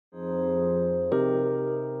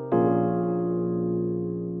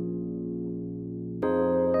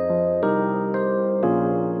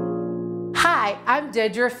I'm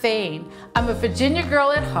Dedra Faine. I'm a Virginia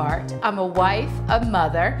girl at heart. I'm a wife, a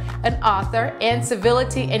mother, an author, and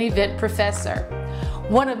civility and event professor.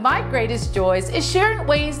 One of my greatest joys is sharing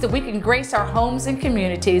ways that we can grace our homes and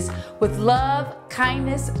communities with love,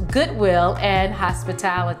 kindness, goodwill, and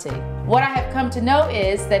hospitality. What I have come to know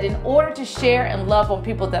is that in order to share and love on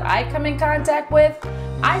people that I come in contact with,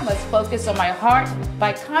 I must focus on my heart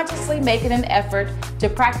by consciously making an effort to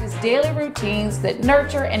practice daily routines that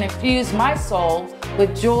nurture and infuse my soul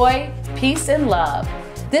with joy, peace, and love.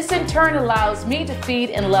 This in turn allows me to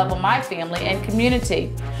feed and love on my family and community.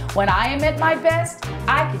 When I am at my best,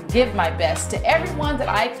 I can give my best to everyone that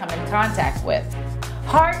I come in contact with.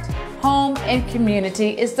 Heart, home, and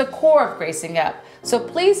community is the core of Gracing Up. So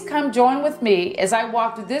please come join with me as I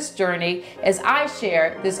walk through this journey as I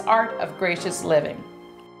share this art of gracious living.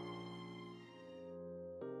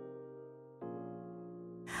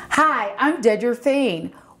 Hi, I'm Dedra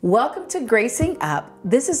Faine. Welcome to Gracing Up.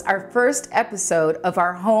 This is our first episode of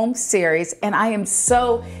our home series, and I am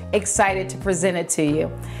so excited to present it to you.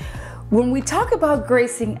 When we talk about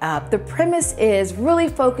gracing up, the premise is really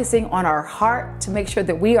focusing on our heart to make sure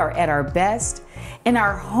that we are at our best, in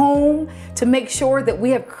our home to make sure that we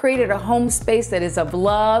have created a home space that is of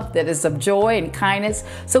love, that is of joy and kindness.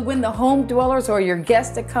 So when the home dwellers or your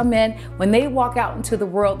guests that come in, when they walk out into the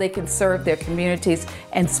world, they can serve their communities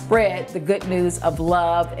and spread the good news of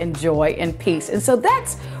love and joy and peace. And so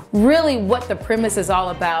that's really what the premise is all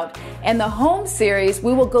about. And the home series,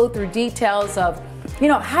 we will go through details of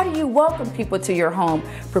how do you welcome people to your home?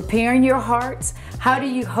 Preparing your hearts. How do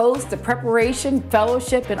you host the preparation,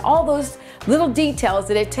 fellowship, and all those little details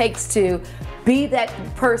that it takes to be that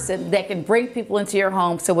person that can bring people into your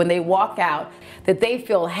home so when they walk out, that they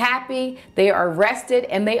feel happy, they are rested,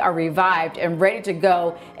 and they are revived and ready to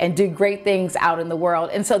go and do great things out in the world.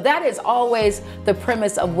 And so that is always the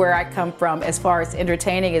premise of where I come from as far as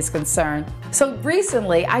entertaining is concerned. So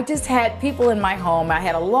recently, I just had people in my home. I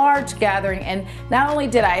had a large gathering, and not only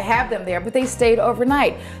did I have them there, but they stayed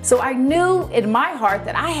overnight. So I knew in my heart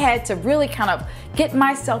that I had to really kind of get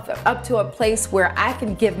myself up to a place where I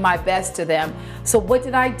can give my best to them. So what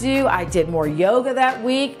did I do? I did more yoga that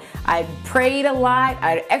week. I prayed a lot.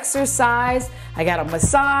 I exercised. I got a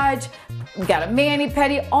massage. Got a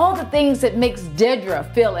mani-pedi, all the things that makes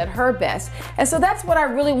Dedra feel at her best. And so that's what I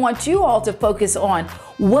really want you all to focus on.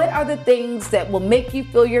 What are the things that will make you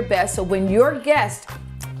feel your best so when your guest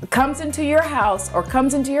comes into your house or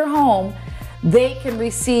comes into your home, they can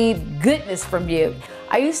receive goodness from you.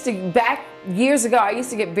 Back years ago, I used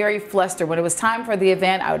to get very flustered. When it was time for the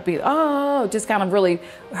event, I would be, just kind of really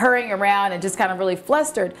hurrying around and just kind of really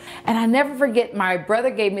flustered. And I never forget, my brother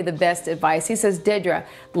gave me the best advice. He says, Dedra,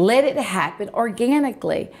 let it happen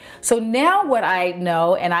organically. So now what I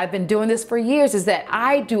know, and I've been doing this for years, is that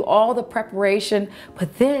I do all the preparation,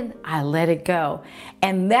 but then I let it go.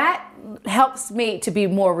 And that helps me to be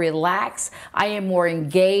more relaxed. I am more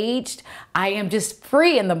engaged. I am just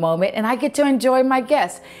free in the moment, and I get to enjoy my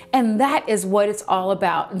guests. And that is what it's all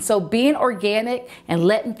about. And so being organic and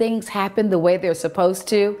letting things happen the way they're supposed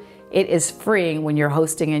to, it is freeing when you're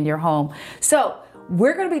hosting in your home. So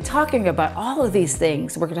we're going to be talking about all of these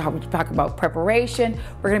things. We're going to talk about preparation.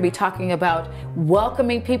 We're going to be talking about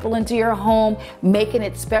welcoming people into your home, making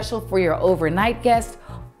it special for your overnight guests,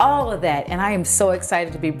 all of that, and I am so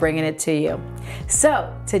excited to be bringing it to you.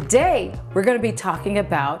 So today we're going to be talking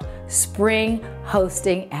about spring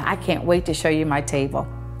hosting, and I can't wait to show you my table.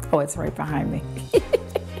 Oh, it's right behind me.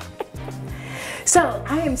 So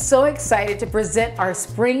I am so excited to present our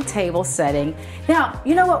spring table setting. Now,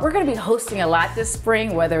 you know what? We're going to be hosting a lot this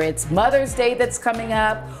spring, whether it's Mother's Day that's coming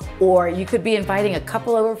up, or you could be inviting a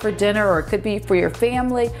couple over for dinner, or it could be for your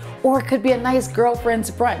family, or it could be a nice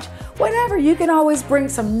girlfriend's brunch. Whatever, you can always bring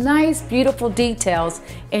some nice, beautiful details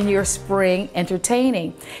in your spring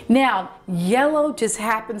entertaining. Now, yellow just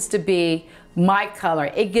happens to be my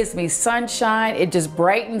color. It gives me sunshine. It just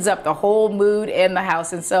brightens up the whole mood in the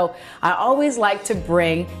house. And so I always like to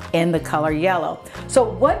bring in the color yellow. So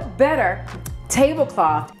what better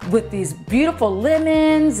tablecloth with these beautiful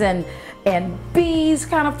lemons and bees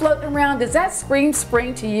kind of floating around. Does that scream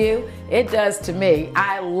spring to you? It does to me.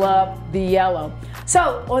 I love the yellow.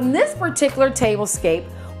 So on this particular tablescape,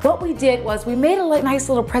 what we did was we made a nice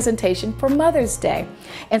little presentation for Mother's Day.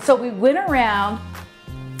 And so we went around,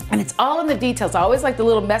 and it's all in the details. I always like the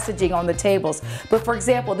little messaging on the tables. But for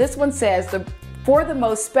example, this one says, for the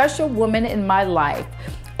most special woman in my life.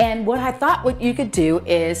 And what I thought what you could do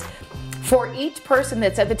is For each person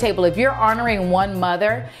that's at the table, if you're honoring one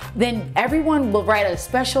mother, then everyone will write a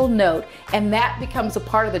special note, and that becomes a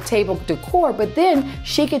part of the table decor, but then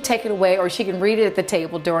she could take it away, or she can read it at the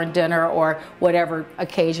table during dinner or whatever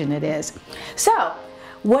occasion it is. So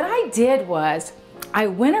what I did was I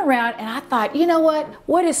went around and I thought, you know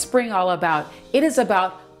what is spring all about? It is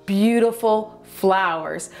about beautiful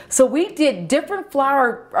flowers. So we did different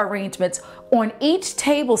flower arrangements on each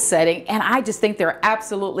table setting, and I just think they're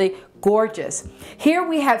absolutely gorgeous. Here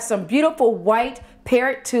we have some beautiful white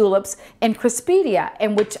parrot tulips and crispidia,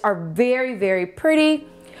 and which are very, very pretty.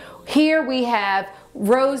 Here we have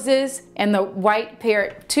roses and the white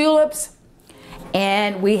parrot tulips,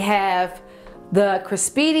 and we have the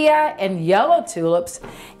crispidia and yellow tulips.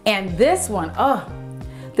 And this one, oh,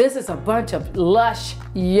 this is a bunch of lush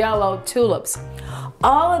yellow tulips.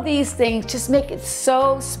 All of these things just make it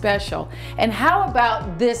so special. And how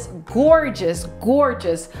about this gorgeous,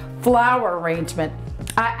 gorgeous flower arrangement?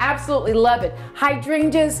 I absolutely love it.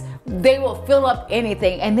 Hydrangeas, they will fill up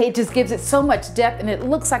anything, and it just gives it so much depth, and it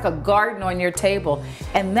looks like a garden on your table.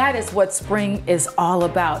 And that is what spring is all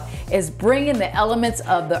about, is bringing the elements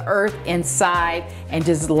of the earth inside and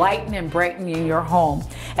just lighten and brightening your home.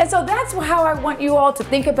 And so that's how I want you all to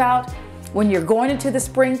think about when you're going into the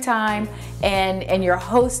springtime and you're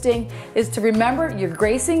hosting, is to remember you're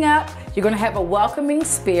gracing up, you're gonna have a welcoming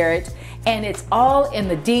spirit, and it's all in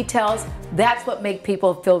the details. That's what makes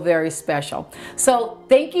people feel very special. So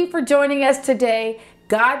thank you for joining us today.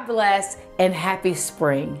 God bless and happy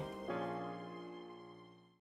spring.